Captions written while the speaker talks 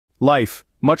Life,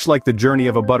 much like the journey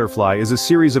of a butterfly, is a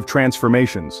series of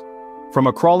transformations. From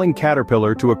a crawling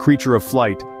caterpillar to a creature of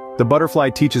flight, the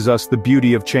butterfly teaches us the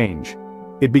beauty of change.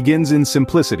 It begins in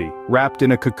simplicity, wrapped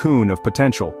in a cocoon of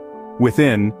potential.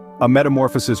 Within, a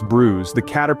metamorphosis brews, the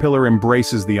caterpillar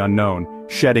embraces the unknown,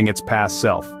 shedding its past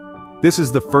self. This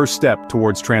is the first step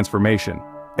towards transformation: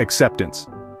 acceptance.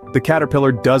 The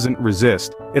caterpillar doesn't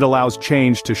resist, it allows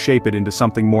change to shape it into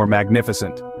something more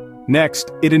magnificent.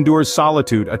 Next, it endures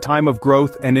solitude, a time of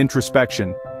growth and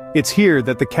introspection. It's here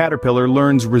that the caterpillar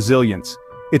learns resilience.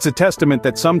 It's a testament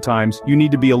that sometimes you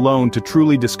need to be alone to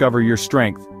truly discover your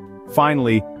strength.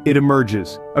 Finally, it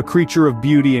emerges, a creature of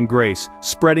beauty and grace,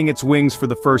 spreading its wings for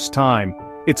the first time.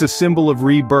 It's a symbol of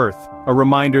rebirth, a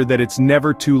reminder that it's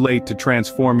never too late to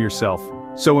transform yourself.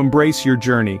 So embrace your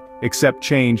journey, accept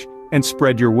change, and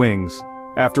spread your wings.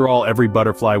 After all, every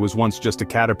butterfly was once just a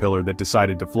caterpillar that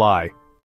decided to fly.